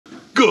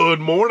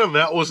Good morning.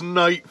 That was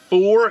night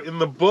 4 in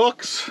the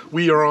books.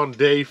 We are on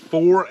day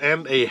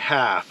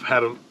 4.5.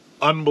 Had an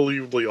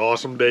unbelievably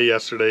awesome day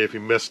yesterday. If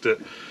you missed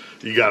it,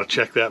 you got to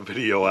check that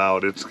video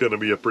out. It's going to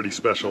be a pretty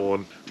special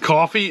one.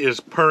 Coffee is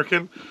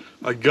perking.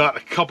 I got a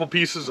couple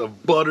pieces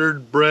of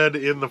buttered bread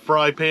in the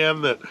fry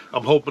pan that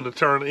I'm hoping to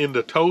turn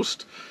into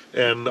toast.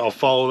 And I'll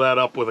follow that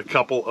up with a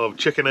couple of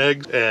chicken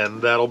eggs,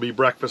 and that'll be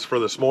breakfast for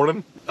this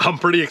morning. I'm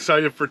pretty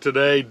excited for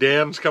today.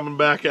 Dan's coming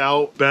back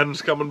out,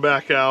 Ben's coming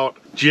back out,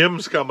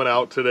 Jim's coming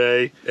out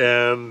today,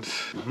 and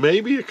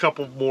maybe a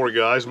couple more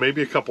guys,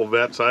 maybe a couple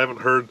vets. I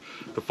haven't heard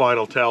the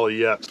final tally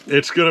yet.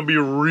 It's gonna be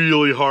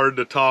really hard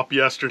to top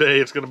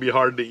yesterday. It's gonna be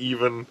hard to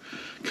even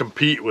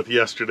compete with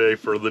yesterday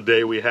for the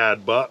day we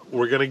had, but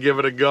we're gonna give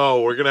it a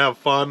go. We're gonna have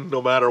fun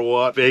no matter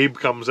what. If Abe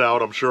comes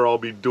out, I'm sure I'll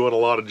be doing a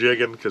lot of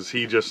jigging because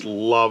he just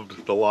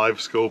loved the live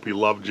scope. He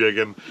loved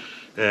jigging,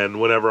 and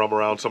whenever I'm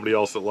around somebody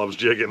else that loves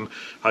jigging,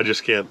 I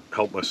just can't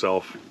help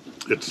myself.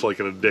 It's like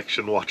an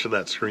addiction watching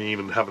that screen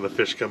and having the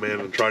fish come in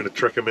and trying to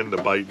trick them into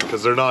biting,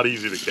 because they're not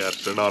easy to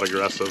catch. They're not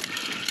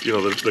aggressive. You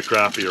know, the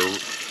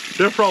crappie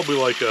they're probably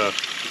like a,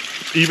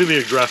 even the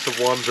aggressive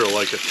ones are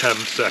like a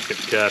 10-second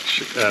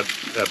catch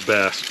at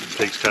best. It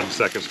takes 10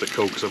 seconds to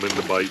coax them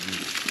into biting.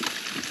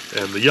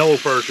 And the yellow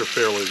perch are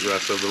fairly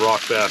aggressive. The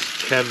rock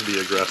bass can be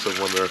aggressive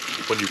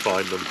when you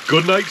find them.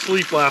 Good night's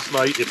sleep last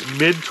night. It's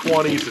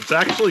mid-20s. It's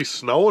actually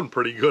snowing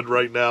pretty good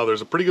right now.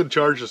 There's a pretty good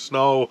charge of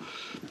snow.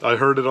 I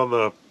heard it on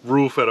the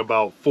roof at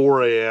about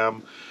 4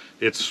 a.m.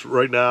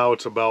 Right now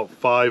it's about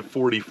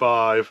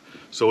 5:45.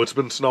 So it's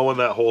been snowing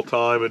that whole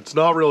time. It's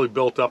not really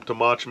built up to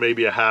much,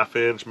 maybe a ½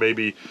 inch,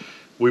 maybe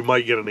we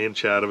might get an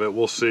inch out of it.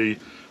 We'll see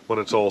when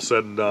it's all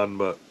said and done.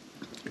 But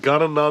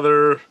got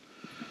another,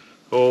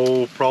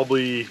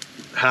 probably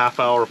half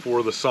hour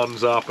before the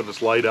sun's up and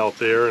it's light out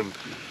there, and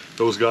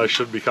those guys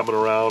should be coming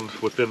around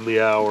within the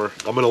hour.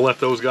 I'm gonna let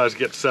those guys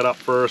get set up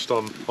first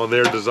on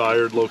their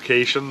desired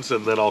locations,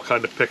 and then I'll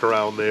kind of pick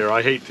around there.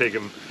 I hate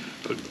taking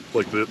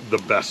like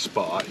the best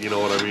spot, you know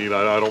what I mean?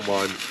 I don't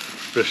mind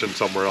fishing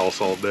somewhere else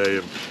all day,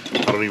 and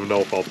I don't even know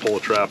if I'll pull a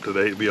trap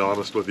today, to be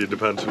honest with you. It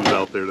depends who's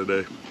out there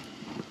today.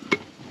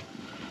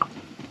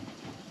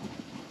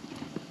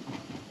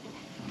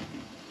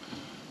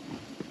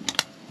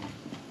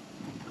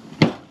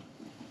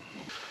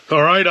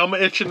 All right, I'm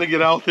itching to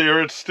get out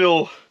there. It's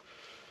still,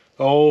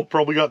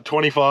 probably got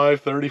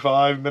 25,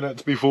 35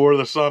 minutes before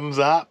the sun's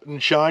up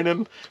and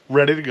shining,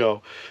 ready to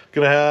go.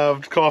 Gonna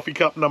have coffee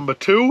cup number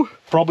 2.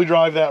 Probably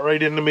drive that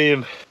right into me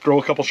and throw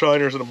a couple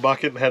shiners in a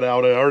bucket and head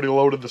out. I already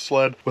loaded the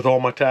sled with all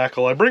my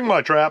tackle. I bring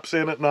my traps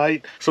in at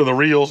night so the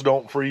reels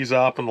don't freeze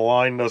up and the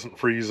line doesn't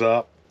freeze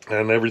up,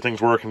 and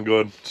everything's working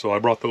good. So I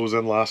brought those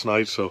in last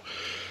night, so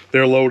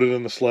they're loaded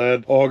in the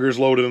sled. Auger's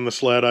loaded in the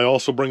sled. I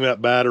also bring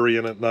that battery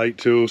in at night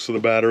too, so the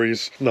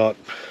battery's not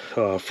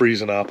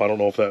freezing up. I don't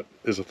know if that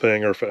is a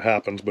thing or if it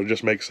happens, but it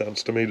just makes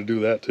sense to me to do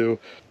that too.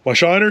 My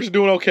shiner's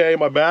doing okay.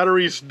 My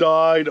batteries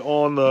died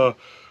on the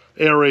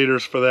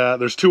aerators for that.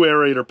 There's 2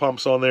 aerator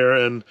pumps on there,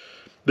 and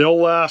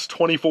they'll last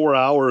 24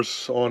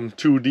 hours on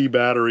 2D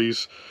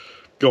batteries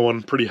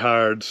going pretty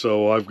hard.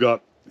 So I've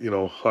got, I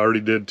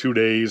already did 2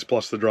 days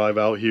plus the drive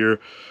out here.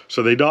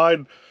 So they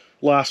died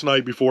last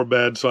night before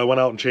bed, so I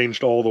went out and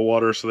changed all the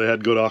water, so they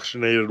had good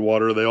oxygenated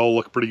water. They all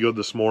look pretty good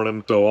this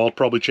morning, so I'll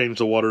probably change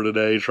the water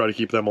today, try to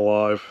keep them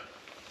alive.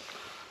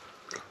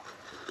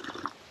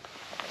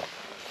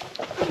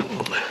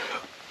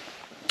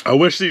 I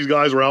wish these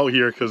guys were out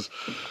here, because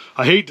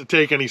I hate to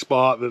take any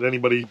spot that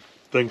anybody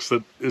thinks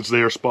that it's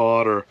their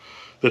spot, or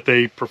that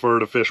they prefer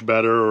to fish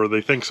better, or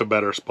they think's a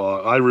better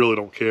spot. I really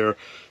don't care.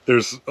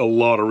 There's a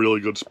lot of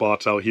really good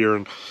spots out here,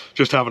 and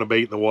just having a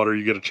bait in the water,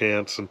 you get a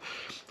chance. And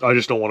I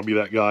just don't want to be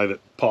that guy that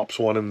pops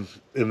one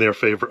in their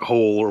favorite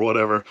hole or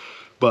whatever.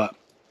 But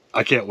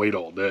I can't wait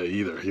all day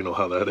either. You know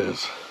how that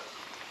is.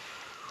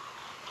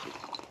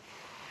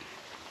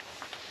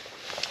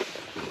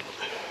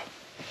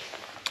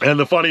 And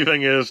the funny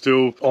thing is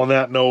too, on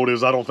that note,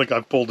 is I don't think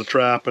I've pulled a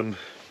trap in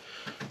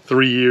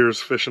 3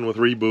 years fishing with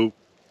Reboot,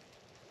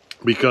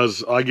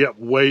 because I get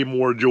way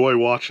more joy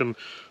watching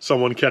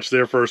someone catch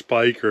their first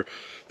pike or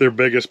their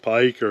biggest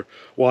pike, or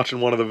watching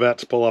one of the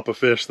vets pull up a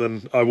fish,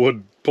 than I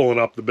would pulling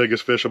up the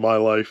biggest fish of my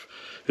life.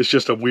 It's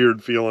just a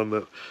weird feeling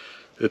that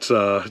it's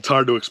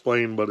hard to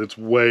explain, but it's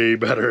way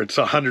better. It's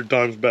 100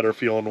 times better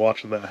feeling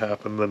watching that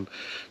happen than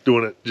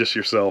doing it just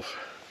yourself.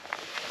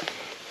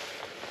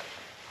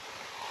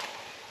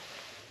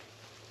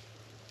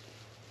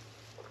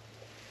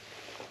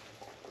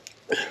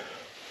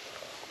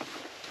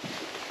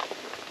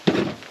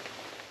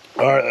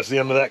 All right, that's the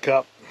end of that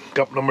cup.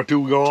 Cup number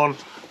 2 gone. I'm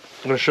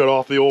gonna shut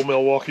off the old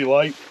Milwaukee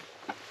light.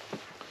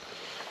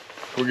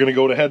 We're gonna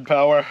go to head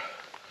power.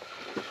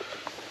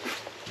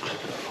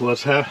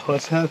 Let's head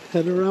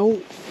her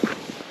out.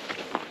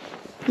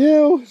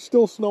 Yeah, it's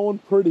still snowing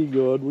pretty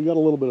good. We got a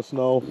little bit of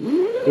snow.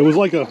 It was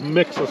like a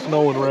mix of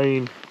snow and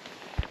rain.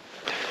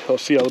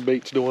 Let's see how the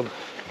bait's doing.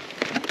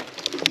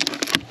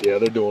 Yeah,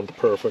 they're doing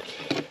perfect.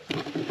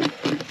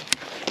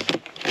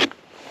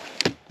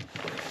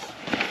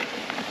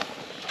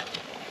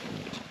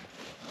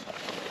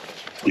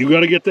 You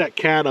got to get that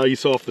cat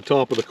ice off the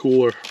top of the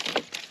cooler.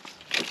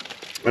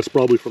 That's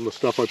probably from the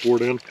stuff I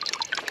poured in.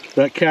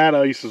 That cat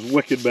ice is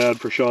wicked bad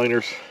for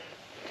shiners.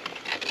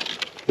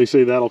 They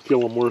say that'll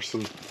kill them worse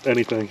than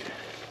anything.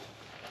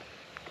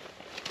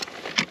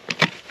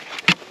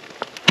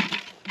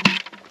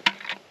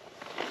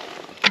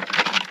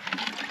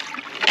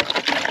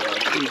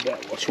 I need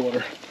that much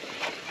water.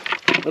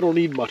 I don't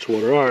need much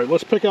water. All right,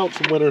 let's pick out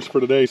some winners for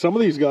today. Some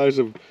of these guys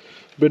have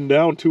been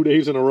down 2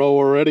 days in a row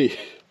already.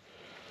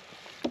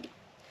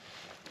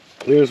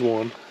 There's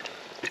one.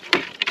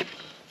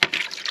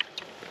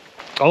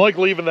 I like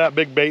leaving that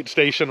big bait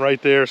station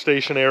right there,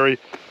 stationary,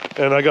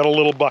 and I got a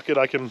little bucket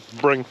I can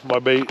bring my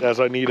bait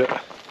as I need it.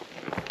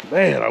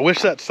 Man, I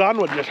wish that sun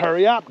would just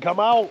hurry up, come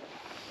out.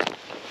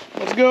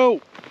 Let's go.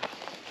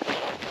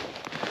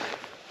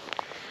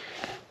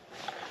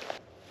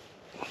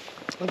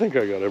 I think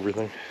I got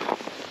everything.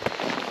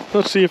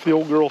 Let's see if the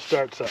old girl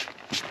starts up.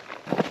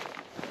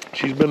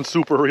 She's been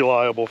super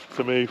reliable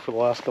to me for the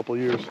last couple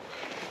of years.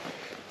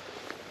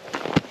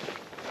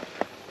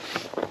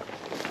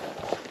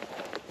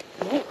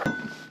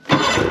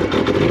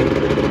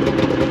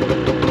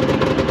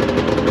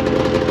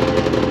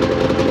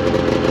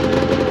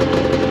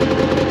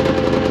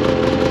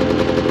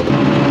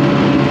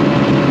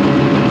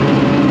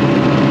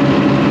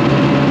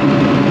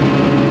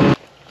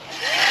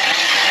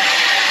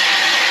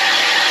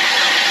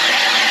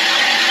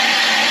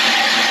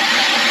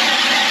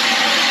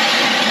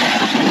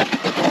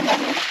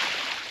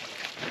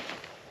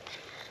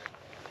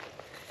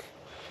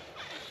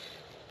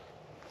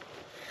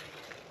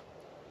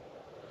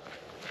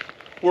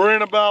 We're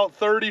in about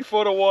 30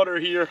 foot of water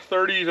here,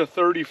 30 to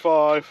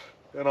 35,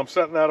 and I'm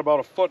setting that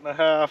about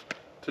 1.5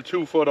 to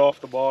 2 foot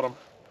off the bottom.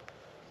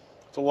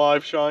 It's a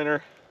live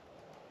shiner.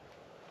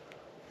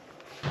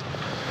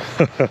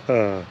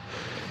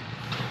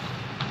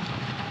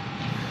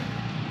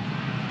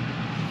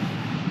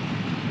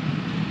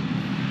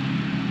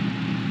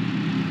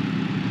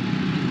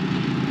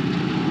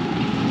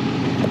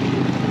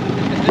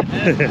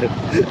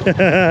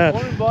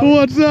 Morning, buddy.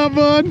 What's up,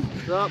 bud?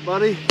 What's up,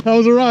 buddy? How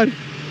was the ride?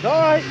 All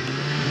right.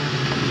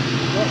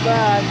 Not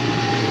bad.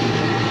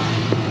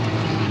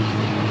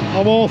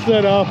 I'm all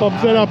set up. I'm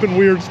set up in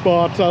weird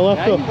spots. I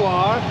left Yeah, you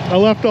are. I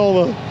left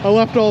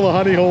all the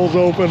honey holes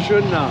open.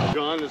 Shouldn't have.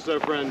 John, this is our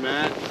friend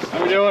Matt.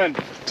 How we doing?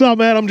 What's up,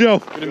 man? I'm Joe.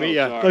 Good to meet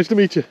you. Nice to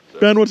meet you.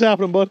 Ben, what's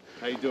happening, bud?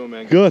 How you doing,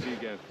 man? Good. To see you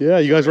again. Yeah,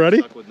 you guys ready?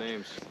 Stuck with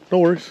names. No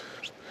worries.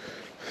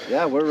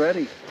 Yeah, we're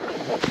ready.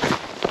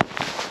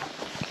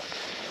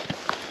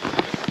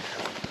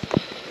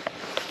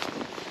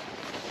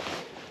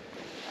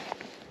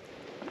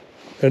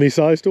 Any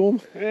size to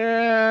them?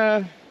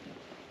 Yeah.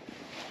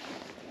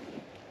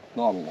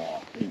 Not a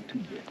lot. Ain't too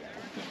big, I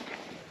don't think.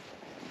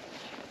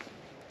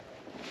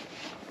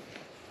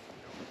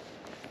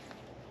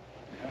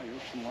 Yeah,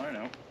 you're some line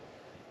out.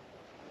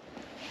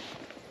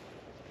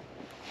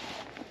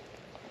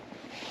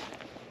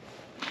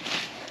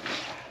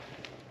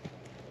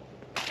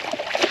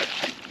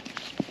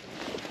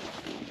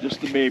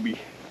 Just a baby.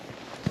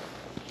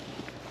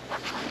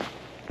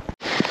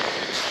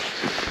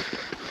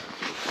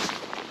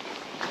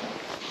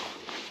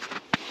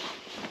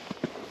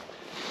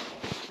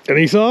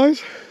 Any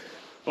size?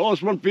 Oh,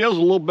 this one feels a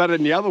little better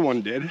than the other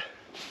one did.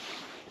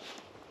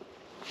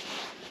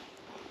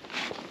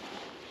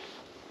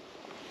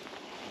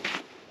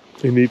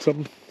 You need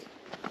something?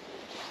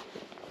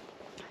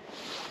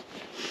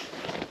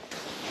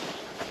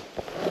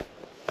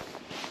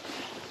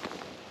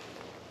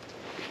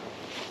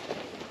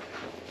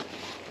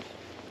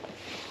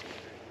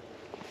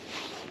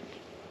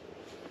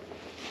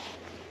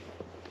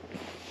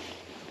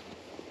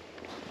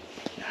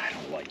 I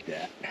don't like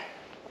that.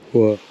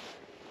 What?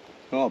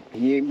 Oh,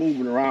 he ain't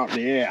moving around in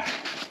the air.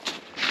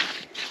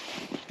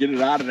 Get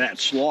it out of that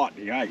slot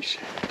in the ice.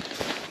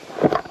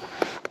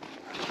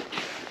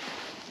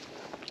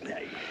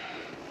 Hey.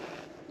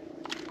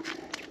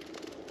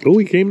 Oh,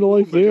 he came to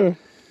life there.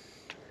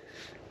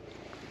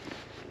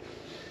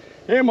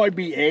 There might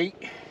be 8.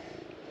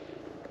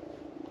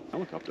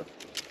 Helicopter.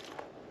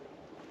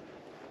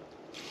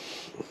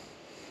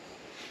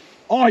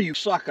 Oh, you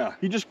sucker.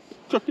 He just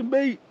took the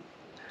bait.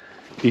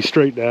 He's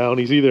straight down.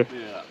 He's either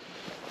Yeah.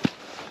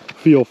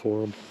 feel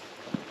for him.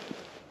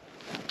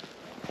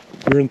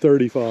 You're in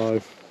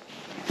 35.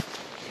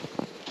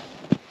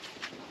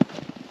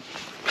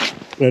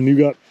 And you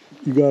got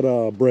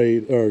a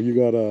braid, or you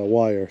got a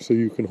wire, so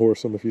you can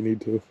horse him if you need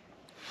to.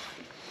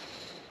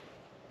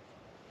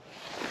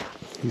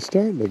 He's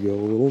starting to go a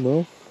little,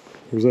 no?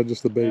 Or is that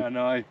just the bait? Yeah,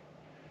 no,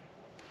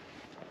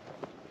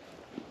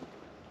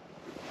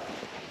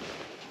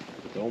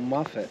 don't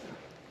muff it.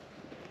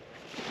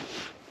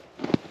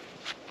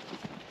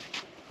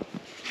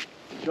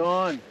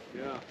 John.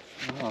 Yeah.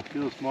 Oh, I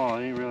feel small.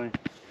 I ain't really.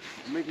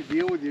 I'll make a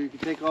deal with you. You can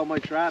take all my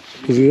traps.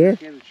 Is he there?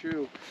 Can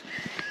chew.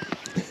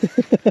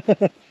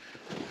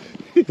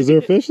 Is there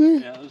a fish there?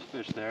 Yeah, there's a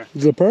fish there.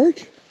 Is it a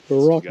perch or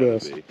a rock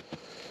bass?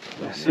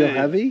 Feel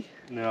heavy?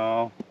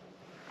 No.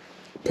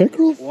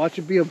 Pickerel? Watch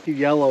it be a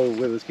yellow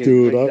with his kid.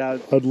 Dude, Like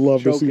that, I'd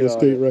love to choke see it a on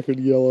state it. record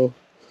yellow.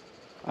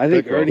 I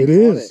think Pickerel. Ernie It caught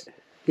is. it.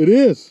 It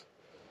is.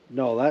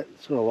 No,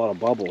 that's got a lot of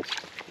bubbles.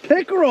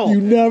 Pickerel!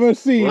 You never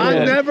seen I've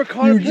one. never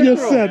caught You a pickerel.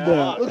 just said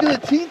that. Look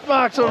at the teeth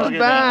marks on his You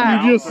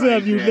back. just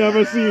said you've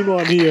never seen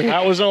one here.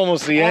 That was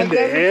almost the I've end of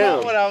never him.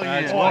 caught one out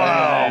here.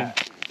 Wow.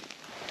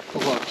 The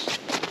hooks.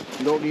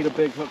 You don't need a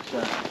big hook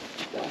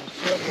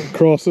set.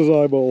 Cross his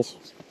eyeballs.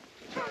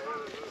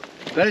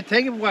 Better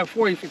take it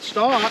before he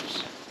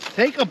stops.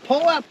 Take a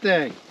pull up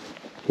thing.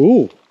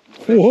 Ooh.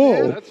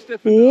 Whoa. That's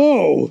stiffened up.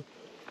 Whoa.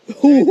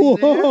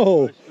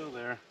 Whoa. It's still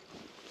there.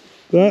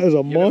 That is a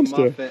Give him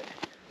monster. Muffet.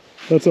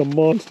 That's a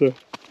monster.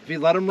 If you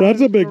let him run,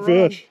 That's a he's big gonna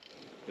run. fish.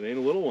 It ain't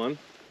a little one.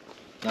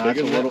 Nah, that's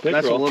a Bigger than little. that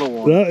That's a pickerel. little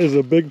one. That is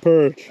a big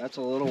perch. That's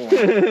a little one.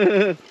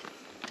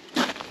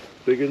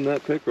 Bigger than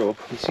that pickerel.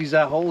 He sees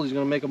that hole, he's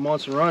gonna make a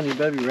monster run. You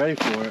better be ready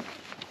for it.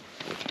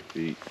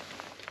 Feet.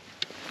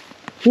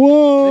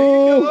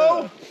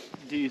 Whoa.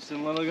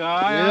 Decent little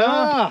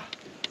guy.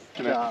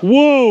 Yeah. Whoa.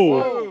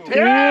 Whoa.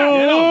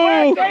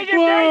 Whoa. Whoa. Get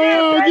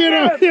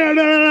him.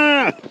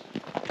 Get him.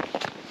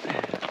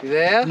 You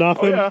there?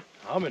 Nothing. Oh,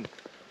 Humming.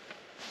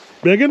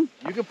 Biggin?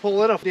 You can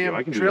pull in a damn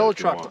I can do trailer that if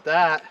you truck want. with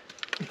that.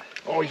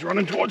 Oh, he's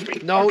running towards me.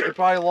 No, you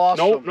probably lost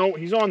No, him. no,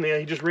 he's on there.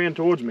 He just ran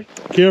towards me.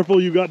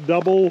 Careful, you got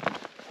double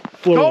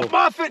fluoro. Don't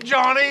muff it,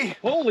 Johnny.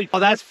 Holy Oh,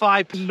 that's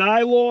 5.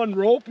 nylon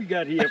rope you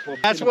got here for.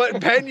 That's what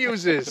Ben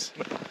uses.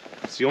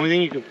 It's the only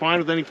thing you can find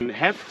with any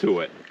heft to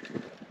it.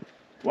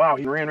 Wow,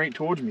 he ran right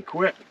towards me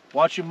quick.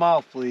 Watch your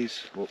mouth,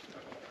 please.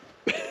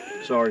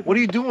 Sorry. What are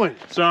you doing?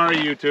 Sorry,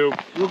 YouTube.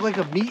 You look like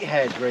a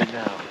meathead right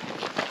now.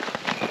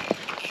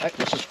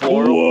 This is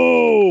floral.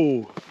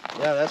 Whoa.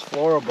 Yeah, that's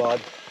Flora,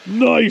 bud.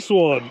 Nice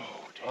one.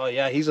 Oh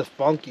yeah, he's a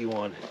funky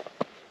one.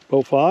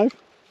 About 5?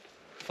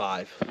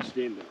 5.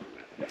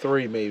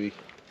 3 maybe.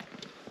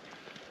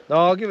 No,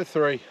 I'll give it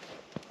 3.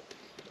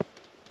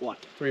 What?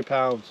 3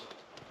 pounds.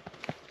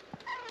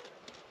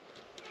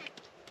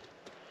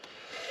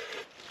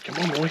 Come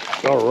on, boy.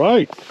 All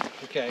right.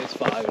 Okay, it's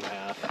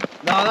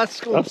 5.5. No, that's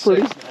going That's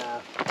pretty.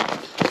 6.5.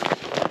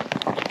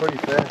 Pretty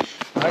fish.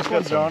 Nice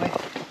one, Johnny.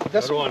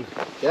 Good one.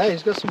 Yeah,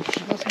 he's got some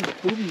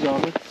boobies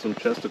on it. Some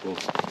testicles.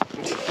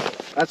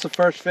 That's the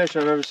first fish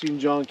I've ever seen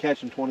John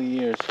catch in 20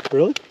 years.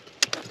 Really?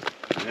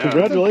 Yeah.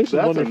 Congratulations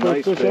That's on a the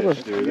nice first fish ever.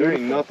 dude. There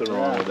ain't nothing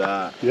wrong with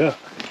that. Yeah.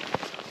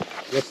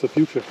 That's the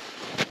future.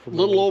 A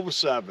little over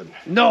 7.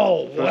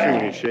 No Especially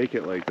when you shake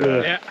it like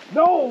that. Yeah.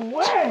 No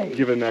way!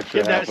 Give it an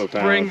extra half a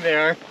pound.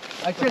 there.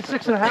 I said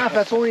 6.5.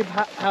 That's only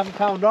half a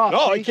pound off.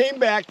 No, see? it came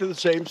back to the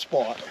same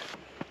spot.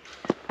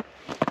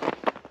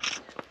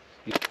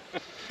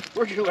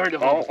 Where'd you learn to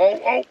Oh, oh,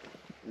 oh.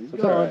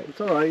 It's all right. It's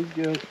all right. He's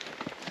good.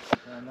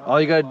 All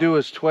you gotta do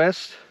is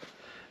twist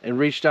and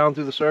reach down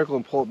through the circle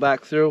and pull it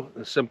back through.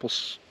 A simple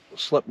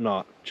slip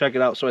knot. Check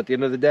it out. So at the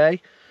end of the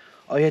day,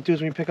 all you have to do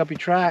is when you pick up your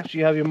tracks,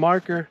 you have your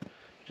marker,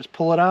 just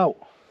pull it out.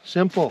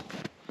 Simple.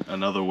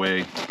 Another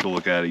way to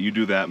look at it, you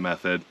do that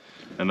method.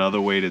 Another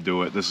way to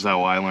do it, this is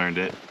how I learned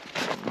it.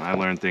 I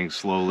learned things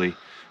slowly.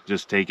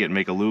 Just take it and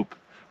make a loop,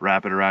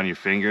 wrap it around your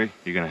finger.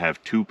 You're gonna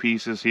have 2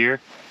 pieces here.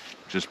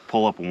 Just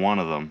pull up one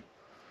of them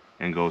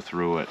and go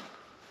through it.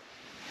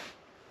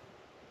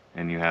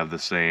 And you have the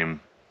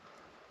same,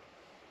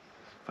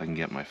 if I can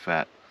get my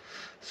fat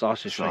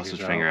Sausage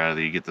finger out of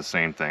there, you get the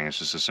same thing. It's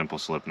just a simple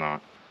slip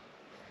knot.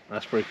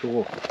 That's pretty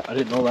cool. I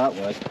didn't know that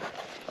way.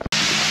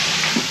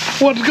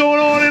 What's going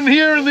on in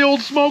here in the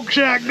old smoke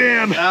shack,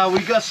 Dan? We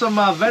got some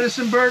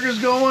venison burgers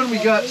going. We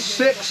got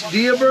 6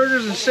 deer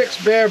burgers and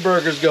 6 bear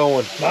burgers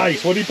going.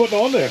 Nice. What are you putting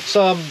on there?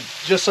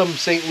 Just some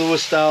St.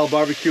 Louis style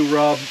barbecue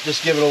rub.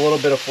 Just give it a little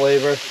bit of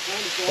flavor.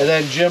 And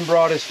then Jim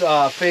brought his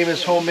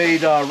famous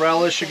homemade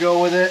relish to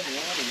go with it.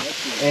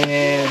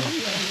 And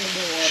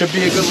should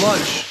be a good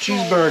lunch.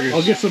 Cheeseburgers.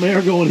 I'll get some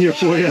air going here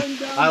for you.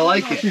 I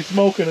like it. She's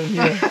smoking in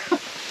here.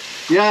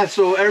 Yeah,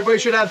 so everybody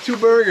should have 2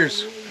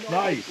 burgers.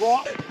 Nice.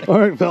 All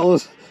right,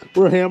 fellas.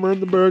 We're hammering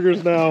the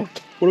burgers now.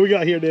 What do we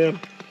got here, Dan?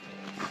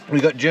 We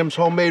got Jim's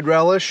homemade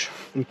relish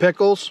and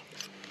pickles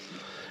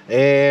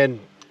and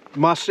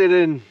mustard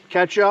and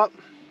ketchup.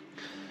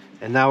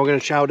 And now we're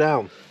gonna chow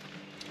down.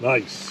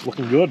 Nice.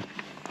 Looking good.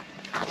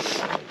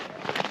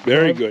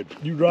 Very good.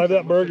 You drive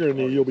that burger in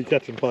there, you'll be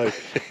catching pike.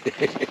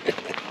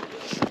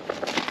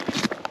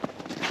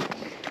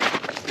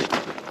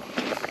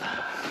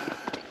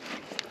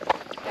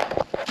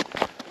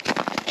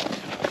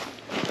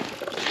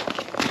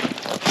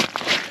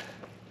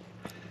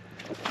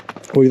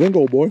 What do you think,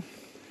 old boy?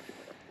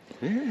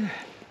 I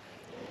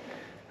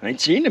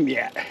ain't seen him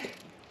yet.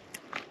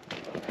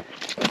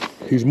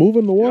 He's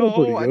moving the water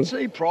pretty I'd good.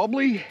 say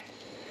probably.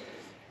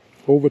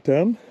 Over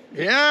 10?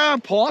 Yeah,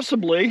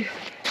 possibly.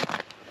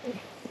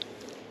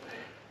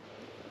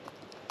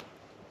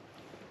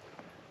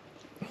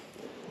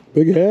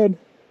 Big head.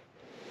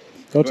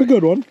 That's a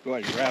good one. Go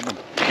ahead, grab him.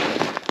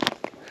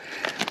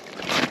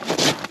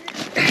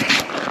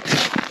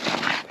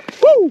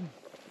 Woo!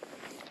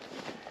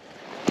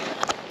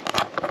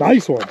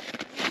 Nice one.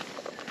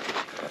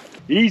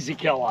 Easy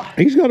killer.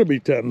 He's got to be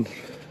 10.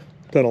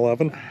 10,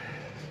 11.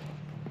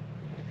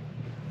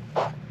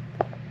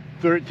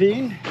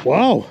 13.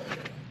 Wow.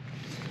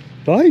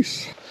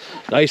 Nice.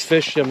 Nice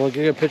fish, Jim. Look,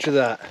 get a picture of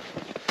that.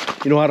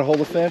 You know how to hold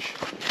a fish?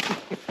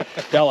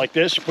 Down like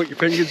this, put your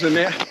fingers in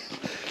there.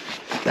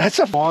 That's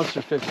a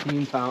monster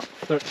 13 pound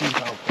fish.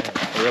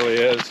 It really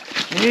is.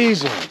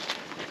 Jesus.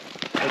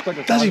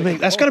 Does he make?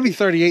 That's got to be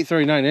 38,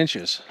 39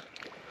 inches.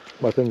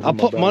 My thing's I'll in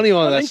my put bag. money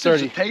on I that's think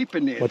there's 30. a tape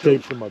in there. My too.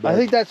 tape's in my bag. I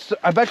think that's.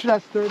 I bet you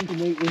that's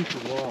 38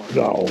 inches long.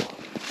 No.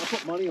 I'll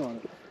put money on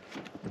it.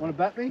 Want to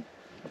bet me?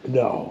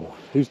 No.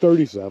 He's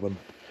 37.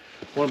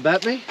 Want to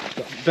bet me?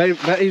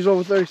 Bet he's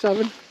over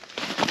 37?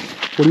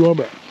 What do you want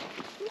to bet?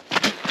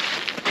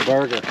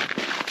 Burger.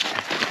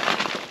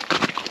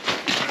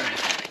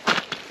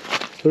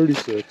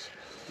 36.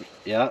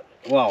 Yeah.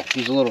 Well,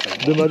 he's a little.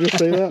 Didn't I just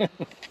say that?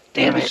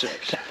 Damn it.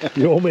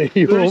 You owe me.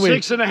 You owe me.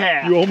 36 and a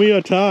half. You owe me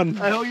a ton.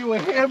 I owe you a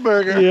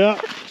hamburger. Yeah.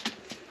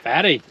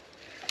 Fatty.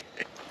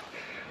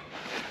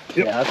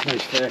 Yep. Yeah, that's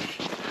nice fish.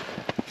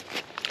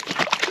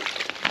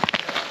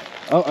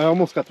 Oh, I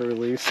almost got the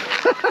release.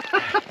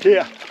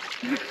 Yeah.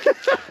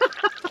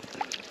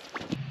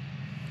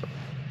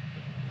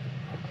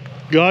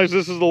 Guys,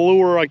 this is the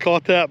lure I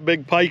caught that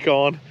big pike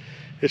on.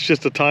 It's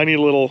just a tiny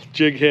little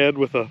jig head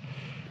with a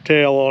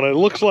tail on it. It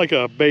looks like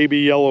a baby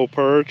yellow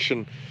perch,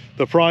 and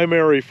the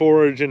primary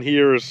forage in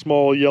here is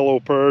small yellow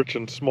perch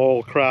and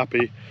small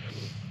crappie.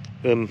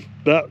 And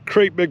that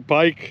great big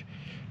pike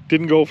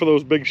didn't go for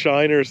those big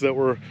shiners that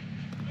were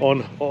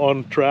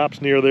on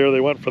traps near there. They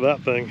went for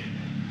that thing.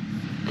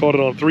 Caught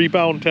it on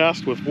 3-pound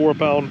test with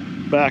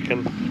 4-pound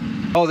backing.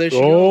 Oh, there she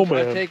Oh, goes.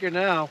 I man. take her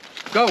now.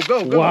 Go,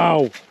 go, go.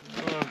 Wow.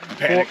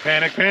 Panic,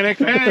 panic, panic,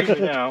 panic.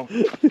 Now.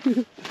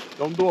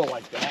 Don't do it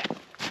like that.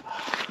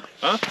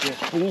 Huh?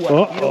 Ooh, you don't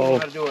Uh-oh. know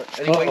how to do it.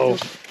 Anyway, Uh-oh.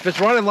 if it's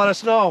running, let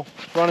us know.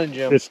 It's running,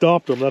 Jim. It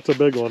stopped him. That's a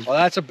big one. Oh,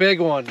 that's a big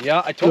one.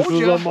 Yeah, I told This is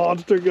you. a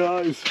monster,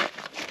 guys.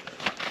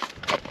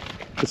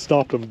 It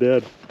stopped him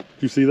dead.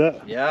 You see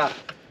that? Yeah.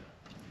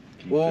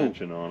 Keep Whoa.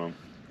 tension on them.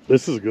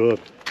 This is good.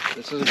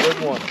 This is a good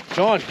one.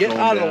 John, get Going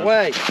out of down. the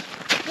way.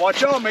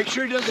 Watch out, make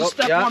sure he doesn't Oh,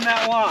 step yeah. on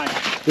that line.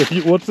 If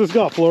you, what's this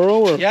got?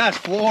 Fluoro or? Yes,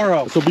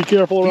 fluoro. So be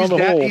careful around the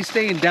hole. He's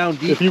staying down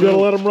deep. If you gotta too.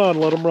 let him run,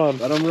 let him run.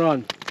 Let him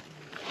run.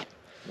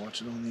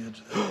 Watch it on the edge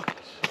of the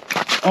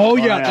Oh,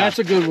 yeah, yeah. that's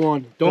a good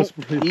one. Don't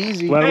That's-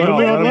 easy. Let him Hey, run,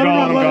 let let him him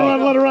run, let him run,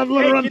 let him run,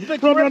 let him run, Hey,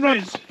 get the run, run, run.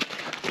 grippers.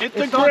 Get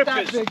the It's not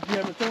that grippers. big,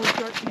 Jim. It's only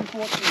 13,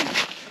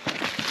 14.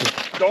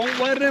 Don't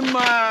let him,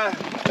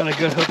 Got a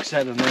good hook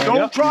set in there.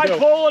 don't try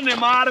pulling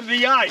him out of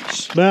the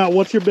ice. Matt,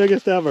 what's your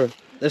biggest ever?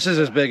 This is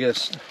his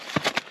biggest.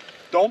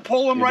 Don't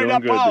pull him You're right doing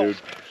up good, out. dude.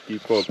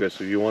 Keep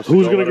focused. If you want to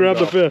Who's go, gonna let him grab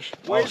go. the fish?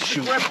 Where's the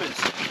shoot. grippers?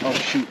 Oh,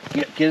 shoot.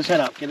 Get his head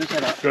up. Get his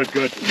head up. Good,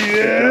 good.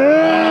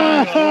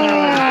 There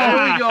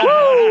we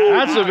go.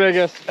 That's the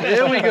biggest.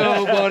 There we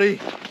go, buddy.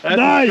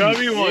 Nice!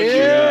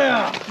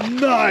 Yeah.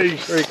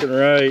 Nice! Freaking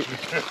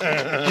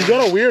right. You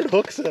got a weird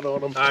hook set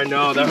on him. I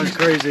know. That was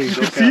crazy. You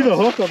can see the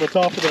hook on the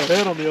top of the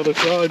head on the other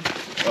side.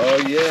 Oh,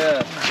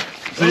 yeah.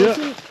 See it?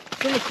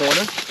 It's in the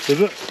corner.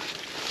 Is it?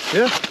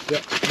 Yeah.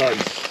 Yeah.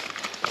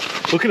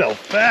 Nice. Look at how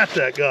fat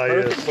that guy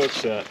is. Hook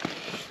set.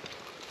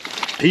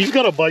 He's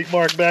got a bite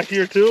mark back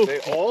here too. They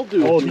all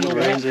do. Oh, if you he's know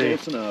that's crazy.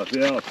 close enough.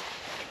 Yeah.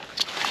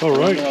 All I right.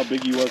 wonder how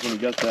big he was when he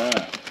got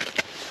that.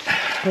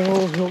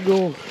 Oh, he'll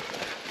go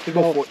We'll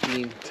go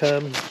 14.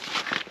 10,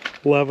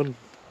 11,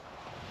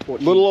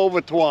 14. Little over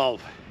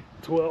 12.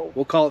 12.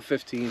 We'll call it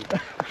 15.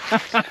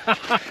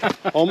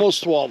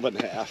 Almost 12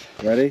 and a half.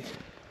 Ready?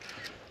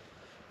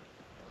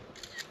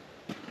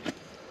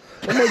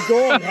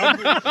 Oh my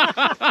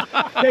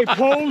God. Okay,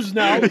 pose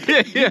now.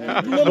 Yeah.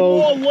 A little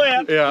more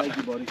lip. Yeah. Thank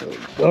you, buddy.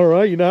 All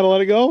right, you know how to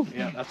let it go?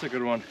 Yeah, that's a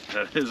good one.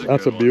 That is a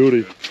That's good a one.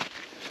 beauty.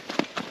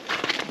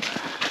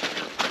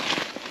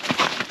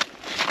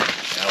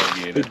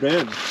 Alligator.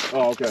 bends.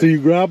 Oh, okay. So you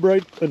grab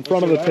right in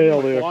front of the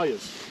tail there,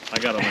 I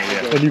got him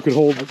right here. and you can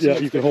hold. Yeah,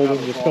 you can hold him.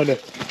 Just kind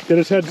of get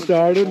his head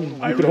started. And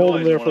you can hold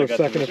him there for a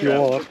second if you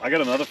want, I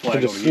got another flag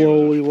and over just here.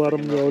 slowly let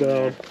him go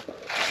down.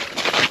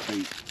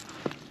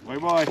 Bye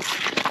bye.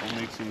 I'll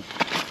make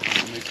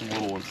some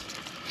little ones.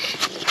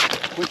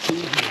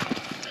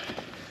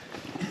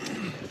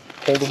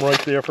 Hold him right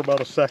there for about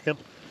a second.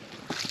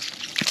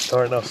 All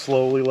right, now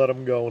slowly let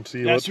him go and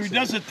see. Yeah, Let's so he see.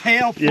 does a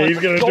tail flip. Yeah, he's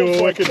gonna Go do a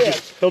for wicked. kick.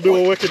 He'll do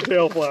a wicked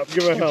tail flap.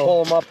 Give it hell.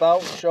 Pull him up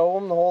out and show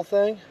him the whole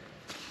thing.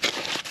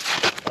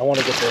 I want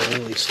to get there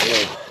really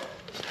slow.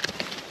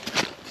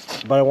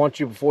 But I want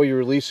you, before you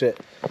release it,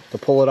 to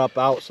pull it up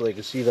out so they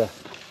can see the...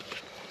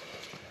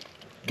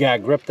 Yeah,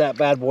 grip that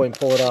bad boy and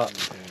pull it up.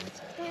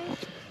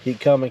 Keep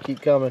coming,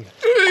 keep coming.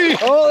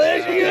 Oh,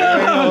 there she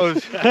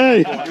goes!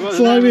 Hey,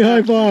 slimy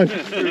high five.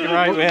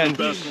 Right, man.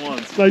 Best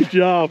ones. Nice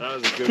job.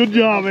 That was a Good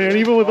job, man.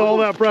 Even with all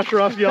that pressure,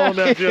 us yelling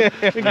at you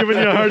and giving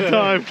you a hard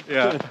time.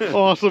 Yeah.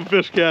 Awesome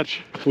fish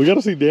catch. We got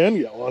to see Dan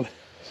get one.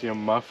 See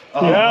him muff.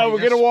 Oh, Yeah, he we're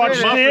just gonna watch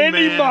spit it.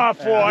 Danny Man.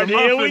 muff one. The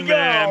Here we Muffin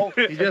go.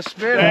 He just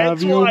spit it.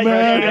 That's like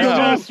met it. the Just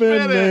Muffin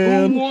spit it.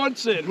 Man? Who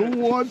wants it? Who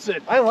wants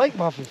it? I like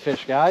muffin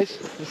fish, guys.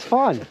 It's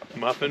fun.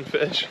 Muffin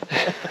fish.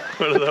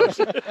 What are those?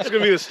 It's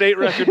gonna be the state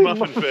record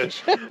muffin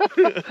fish.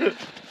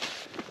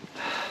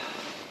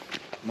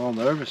 I'm all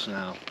nervous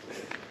now.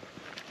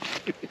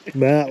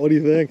 Matt, what do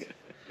you think?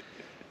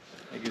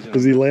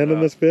 Is he landing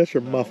this fish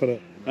or muffing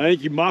it? I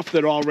think he muffed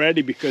it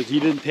already because he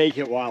didn't take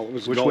it while it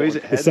was Which going. way is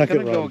it The headed? second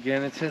Gonna go run.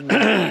 again. It's in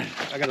there.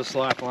 I got a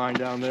slack line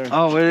down there.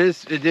 Oh, it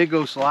is. It did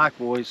go slack,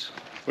 boys.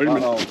 Wait a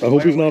minute. Uh-oh. I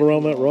hope he's not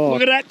around that rock.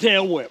 Look at that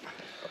tail whip.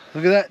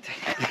 Look at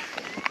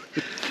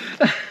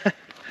that.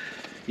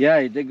 Yeah,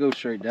 he did go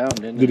straight down,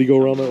 didn't Did he go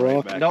around that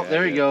rock? back Nope, at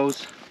there he you.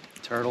 goes.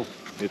 Turtle.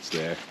 It's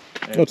there.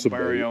 And That's a bait.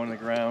 Burrio in the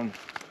ground.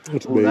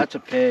 That's Oh, bait. that's a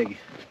pig.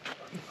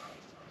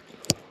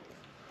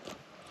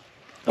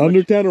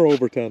 Under 10 or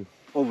over 10?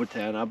 Over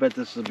 10. I bet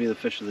this will be the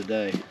fish of the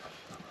day.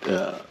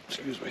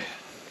 Excuse me.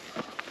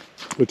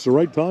 It's the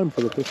right time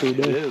for the fish of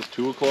It the day. is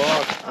 2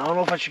 o'clock. I don't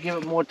know if I should give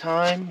it more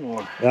time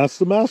or. Ask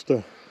the master.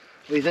 What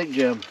do you think,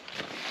 Jim?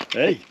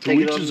 Hey, to Take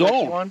it each on his the next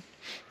own. one?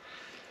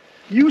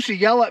 You used to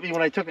yell at me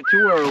when I took it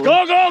too early.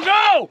 Go, go,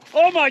 go!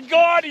 Oh my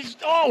God, he's,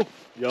 oh!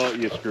 Yo,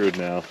 you're screwed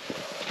now.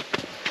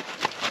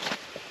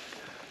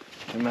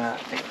 Matt,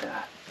 take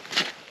that.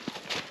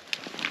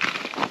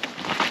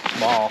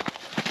 Small.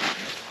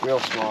 Real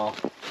small.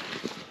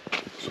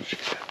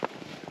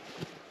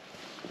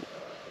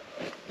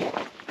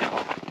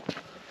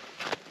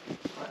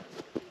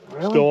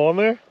 Really? Still on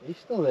there? He's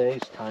still there.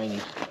 He's tiny.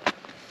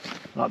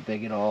 Not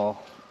big at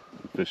all.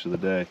 Fish of the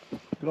day.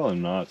 Look at all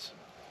them knots.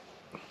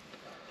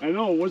 I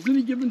know, wasn't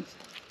he giving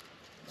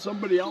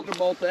somebody out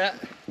about that?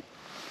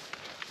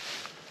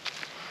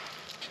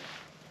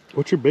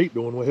 What's your bait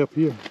doing way up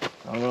here?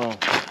 I don't know.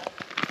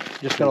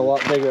 Just got a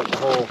lot bigger at the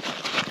hole.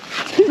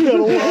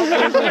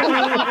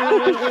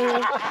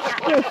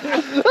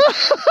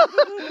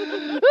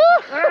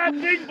 That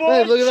big boy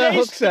Hey, look at that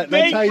chased hook set. the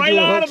That's bait how you right do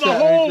a out hook of the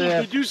set right hole.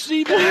 there. Did you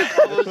see that?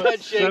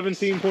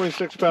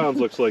 17.6 pounds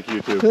looks like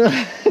YouTube.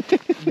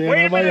 Dan, Wait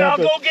I a might minute, I'll have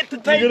to, go get the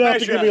tape you're gonna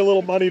have to measure. give me a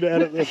little money to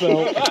edit this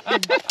out.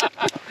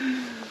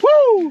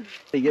 Woo!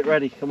 Hey, get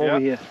ready. Come over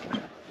here.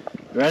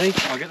 Ready?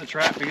 I'll get the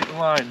trap to get the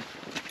line.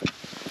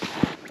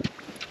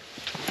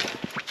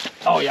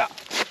 Oh yeah.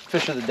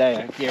 Fish of the day.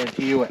 I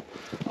guarantee you it.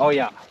 Oh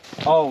yeah.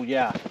 Oh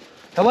yeah.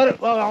 Now let it.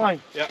 Let it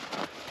line.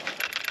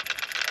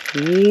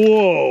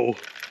 Whoa.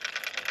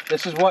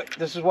 This is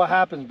what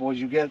happens, boys.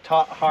 You get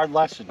a hard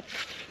lesson.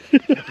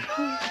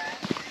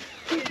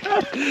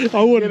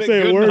 I wouldn't Get it say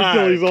a good word and till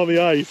hard. he's on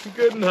the ice.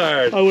 Good and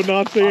hard. I would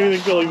not say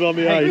anything till he's on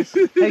the ice.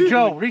 Hey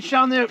Joe, reach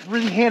down there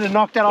with your hand and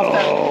knock that off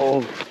that.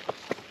 Oh.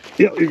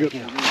 Yeah, you're good. You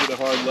get a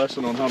hard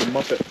lesson on how to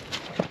muff it.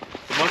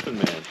 The Muffin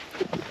Man.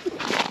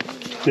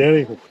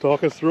 Danny,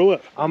 talk us through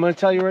it. I'm gonna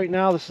tell you right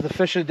now, this is the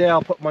fish of the day.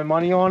 I'll put my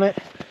money on it.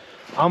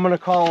 I'm gonna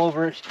call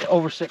over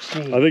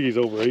 16. I think he's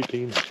over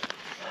 18.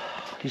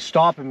 He's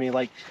stopping me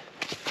like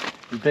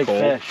the big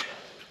Cold. fish.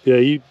 Yeah,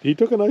 he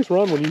took a nice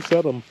run when you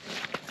set him.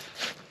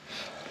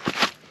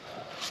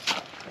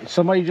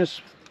 Somebody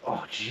just.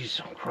 Oh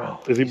jeez, oh crow.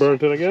 Is he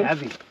burnt in again?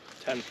 Heavy.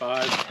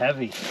 10-5.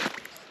 Heavy. He's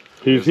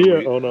Here's the here.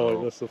 weight. Oh no,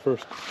 Oh. that's the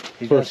first.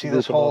 He's gonna First see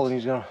this group of hole us. and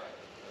he's gonna.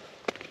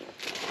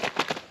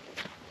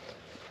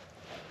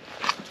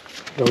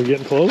 Are we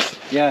getting close?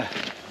 Yeah.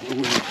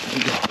 There's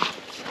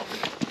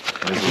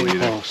the leader.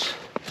 Close.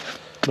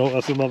 No,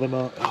 that's another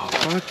knot.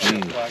 Flag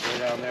way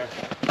down there.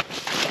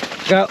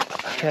 Go.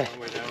 Okay. One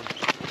way down.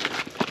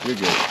 You're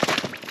good.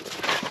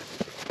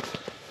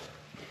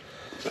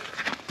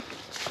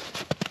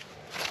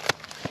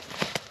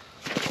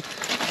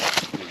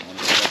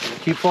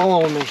 Keep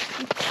following me. You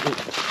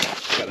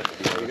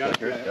got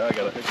it. Yeah, I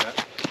got it.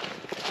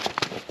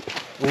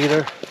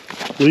 Leader.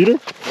 Leader?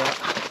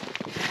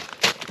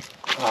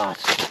 Oh,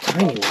 it's a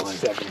tiny one.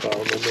 7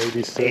 pounder,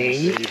 maybe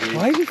 6.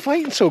 Why is he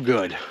fighting so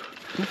good?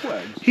 2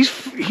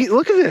 flags.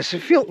 Look at this. I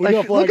feel We like,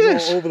 got look flags at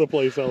this. all over the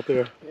place out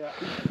there.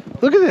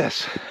 Look at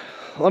this.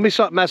 Let me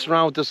stop messing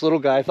around with this little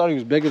guy. I thought he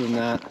was bigger than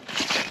that.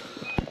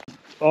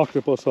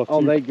 Octopus hooks.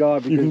 Oh, you, thank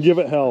God. you can Because give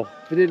it hell.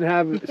 if it didn't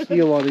have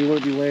steel on it, he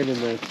wouldn't be landing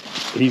this.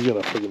 He's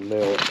gonna freaking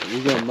nail it.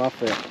 He's gonna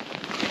muff it.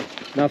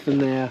 Nothing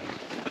there.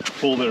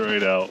 Pulled it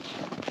right out.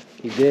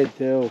 He did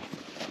too.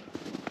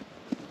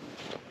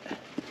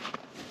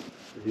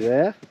 Is he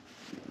there?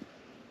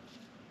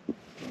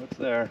 What's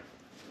there?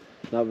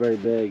 Not very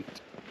big.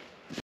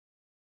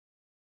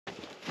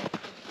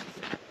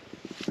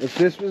 If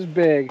this was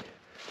big,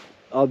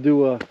 I'll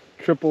do a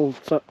triple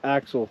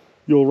axle.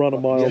 You'll run a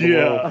mile.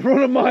 Yeah. I'll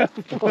run a mile.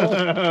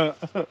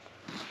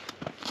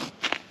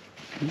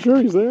 You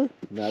sure he's there?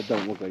 No, it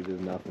don't look like there's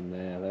nothing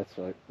there. That's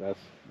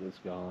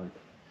gone.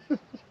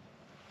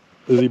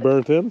 Is he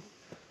burnt in?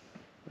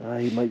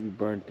 He might be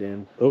burnt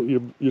in. Oh, you're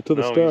to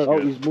the No, start. Oh,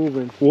 good. he's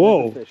moving.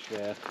 Whoa. There's a fish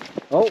there.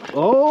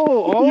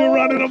 Oh! You're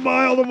running a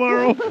mile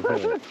tomorrow.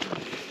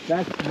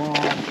 That's small.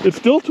 It's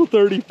still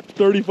 30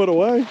 foot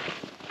away.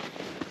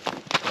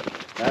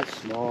 That's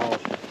small.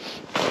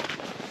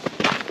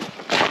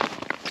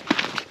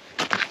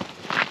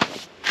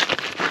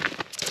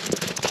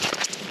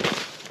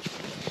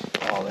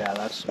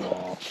 That's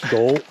small.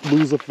 Don't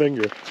lose a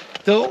finger.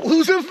 Don't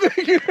lose a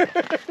finger.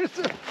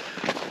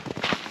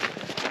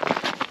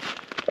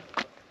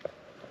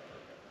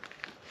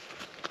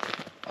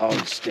 Oh,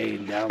 he's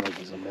staying down like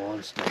he's a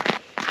monster.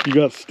 You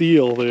got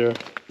steel there,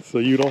 so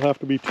you don't have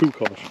to be too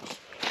cautious.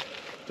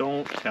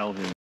 Don't tell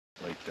him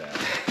like that.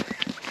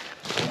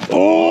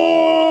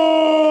 Oh!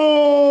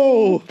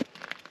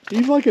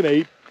 He's like an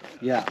 8,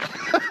 Yeah.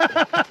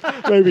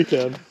 maybe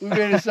 10. We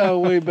made it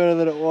sound way better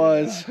than it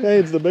was. Hey,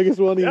 it's the biggest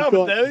one he's Yeah,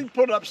 caught. but they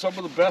put up some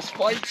of the best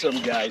fights,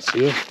 some guys.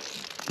 Yeah.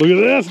 Look at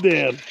this,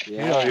 Dan.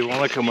 Yeah. You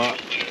want to come up?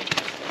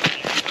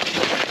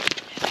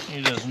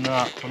 He does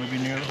not want to be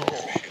near the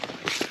hole.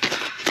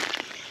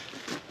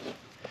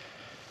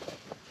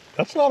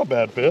 That's not a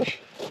bad fish.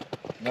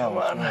 No,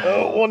 it's not.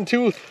 Oh, one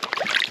tooth.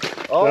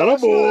 Oh, Atta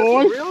that's a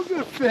boy. real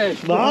good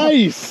fish.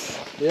 Nice.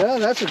 Yeah,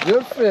 that's a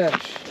good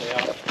fish.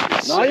 Yeah.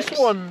 Nice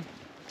one.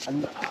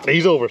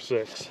 He's over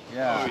 6.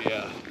 Yeah. Oh,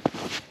 yeah.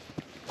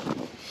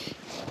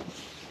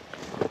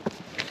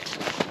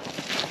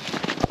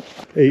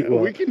 8 We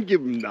what? can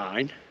give them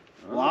 9.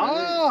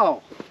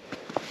 Wow.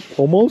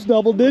 Almost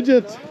double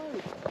digits.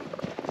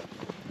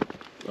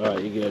 All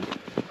right, you good.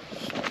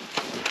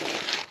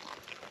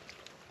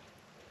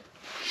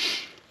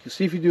 You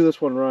see if you do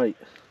this one right.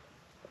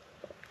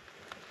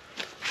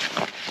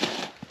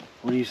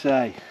 What do you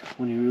say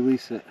when you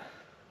release it?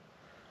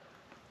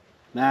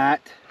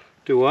 Matt,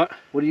 Do what?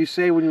 what do you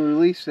say when you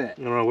release it?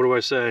 I don't know. What do I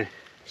say?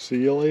 See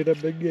you later,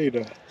 big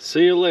gator.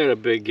 See you later,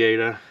 big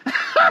gator.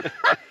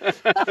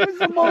 That was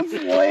the most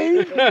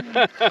lame.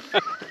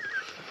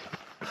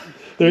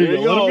 There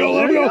you go. Let him go.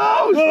 Let him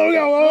go. Let him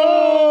go.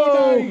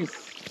 Oh, nice.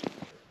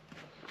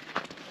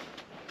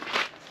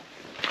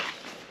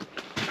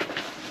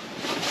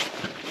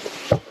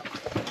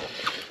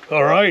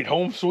 All right,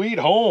 home sweet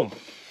home.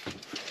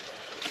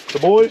 The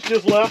boys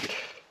just left.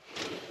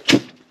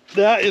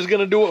 That is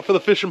gonna do it for the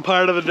fishing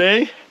part of the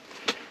day.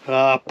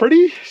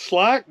 Pretty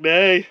slack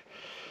day,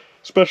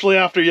 especially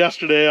after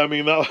yesterday. I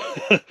mean,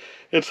 that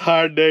it's a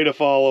hard day to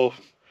follow.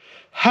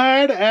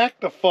 Hard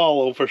act to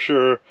follow for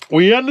sure.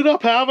 We ended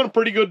up having a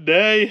pretty good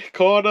day.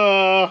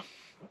 Caught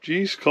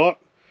 2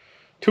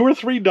 or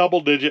 3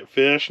 double-digit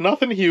fish.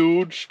 Nothing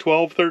huge.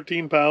 12,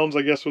 13 pounds,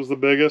 I guess, was the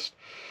biggest.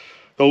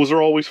 Those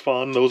are always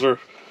fun. Those are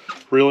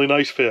really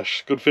nice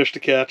fish. Good fish to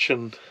catch,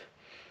 and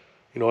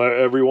you know,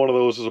 every one of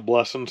those is a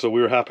blessing, so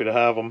we were happy to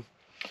have them.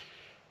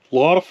 A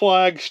lot of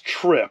flags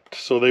tripped,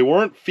 so they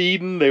weren't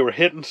feeding, they were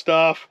hitting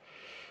stuff.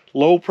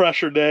 Low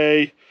pressure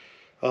day,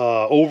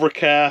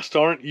 overcast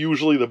aren't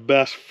usually the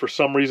best for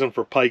some reason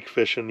for pike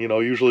fishing. You know,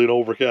 usually an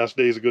overcast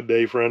day is a good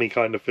day for any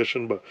kind of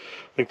fishing, but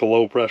I think the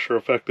low pressure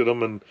affected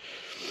them, and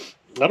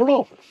I don't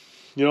know.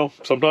 You know,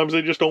 sometimes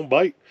they just don't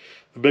bite.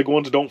 The big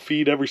ones don't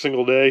feed every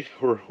single day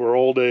or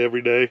all day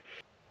every day.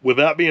 With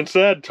that being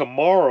said,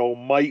 tomorrow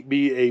might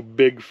be a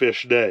big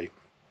fish day.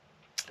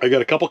 I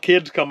got a couple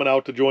kids coming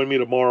out to join me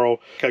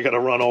tomorrow. I got to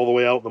run all the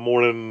way out in the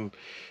morning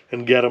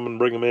and get them and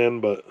bring them in,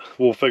 but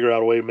we'll figure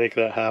out a way to make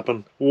that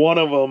happen. One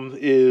of them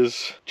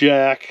is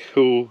Jack,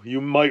 who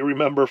you might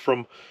remember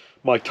from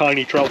my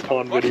tiny trout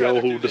pond video,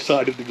 who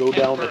decided to go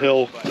down the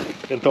hill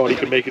and thought he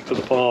could make it to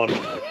the pond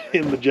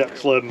in the jet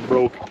sled and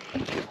broke.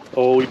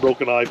 Oh, he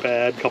broke an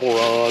iPad, couple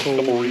rods,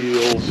 couple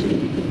reels.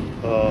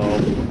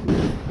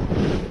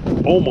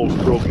 Almost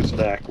broke his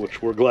neck,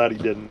 which we're glad he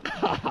didn't,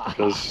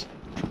 because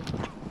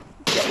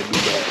that would be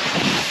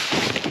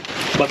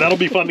bad. But that'll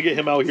be fun to get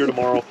him out here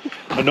tomorrow.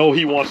 I know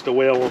he wants to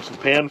whale on some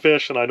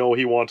panfish, and I know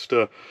he wants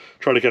to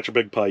try to catch a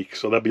big pike,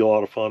 so that'd be a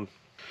lot of fun.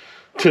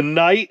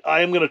 Tonight,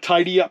 I am going to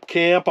tidy up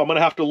camp. I'm going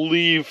to have to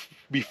leave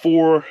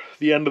before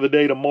the end of the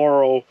day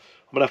tomorrow.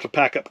 I'm going to have to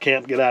pack up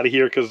camp, get out of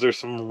here, because there's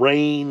some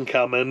rain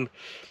coming,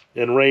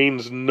 and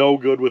rain's no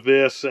good with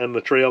this and the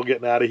trail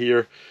getting out of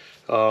here.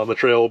 The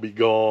trail will be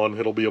gone.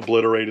 It'll be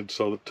obliterated.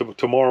 So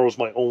tomorrow's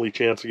my only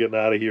chance of getting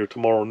out of here,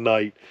 tomorrow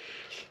night.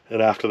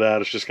 And after that,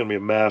 it's just going to be a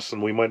mess,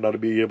 and we might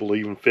not be able to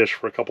even fish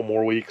for a couple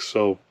more weeks.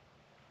 So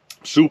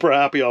super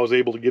happy I was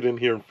able to get in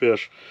here and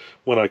fish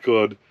when I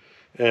could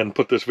and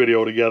put this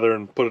video together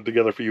and put it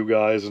together for you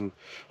guys, and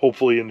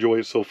hopefully enjoy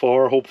it so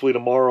far. Hopefully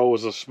tomorrow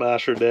is a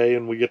smasher day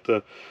and we get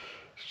to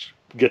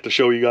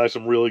show you guys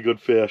some really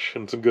good fish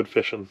and some good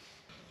fishing.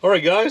 All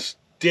right, guys.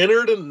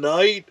 Dinner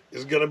tonight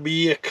is going to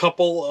be a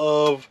couple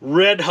of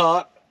red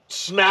hot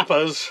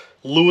Snappas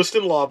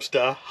Lewiston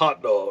lobster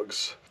hot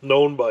dogs,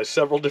 known by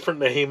several different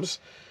names.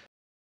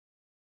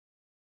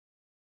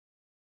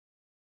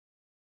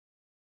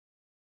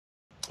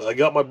 I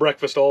got my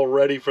breakfast all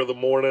ready for the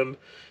morning.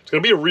 It's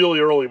going to be a really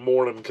early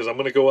morning because I'm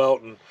going to go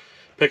out and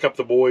pick up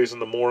the boys in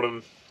the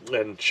morning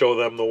and show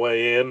them the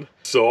way in.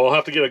 So I'll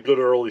have to get a good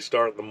early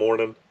start in the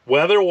morning.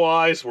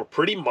 Weather-wise, we're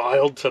pretty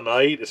mild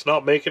tonight. It's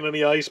not making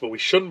any ice, but we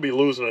shouldn't be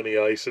losing any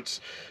ice.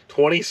 It's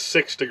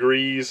 26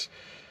 degrees,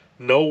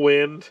 no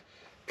wind.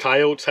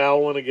 Coyotes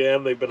howling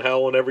again. They've been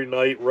howling every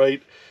night,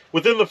 right?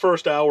 Within the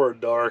first hour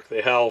of dark,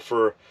 they howl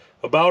for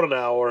about an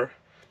hour,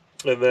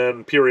 and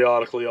then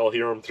periodically I'll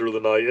hear them through the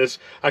night.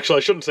 Actually,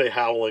 I shouldn't say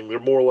howling. They're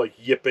more like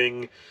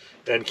yipping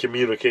and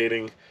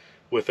communicating.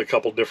 with a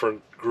couple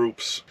different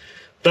groups.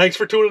 Thanks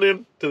for tuning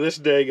in to this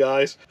day,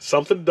 guys.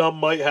 Something dumb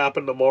might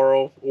happen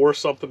tomorrow, or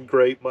something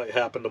great might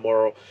happen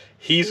tomorrow.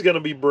 He's going to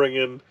be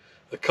bringing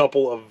a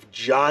couple of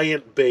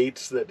giant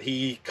baits that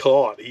he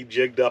caught. He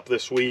jigged up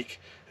this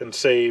week and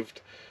saved.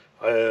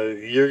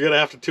 You're going to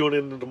have to tune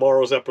in to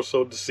tomorrow's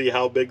episode to see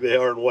how big they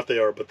are and what they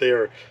are, but they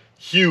are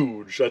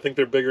huge. I think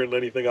they're bigger than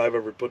anything I've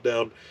ever put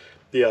down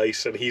the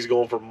ice, and he's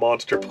going for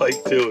monster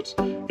pike too. It's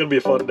going to be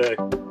a fun day.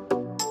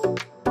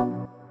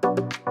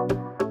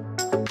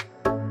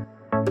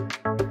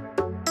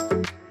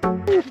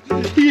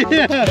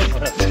 Yeah!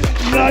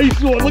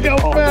 Nice one! Look how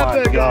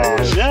fat that guy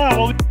is! Yeah,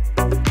 well,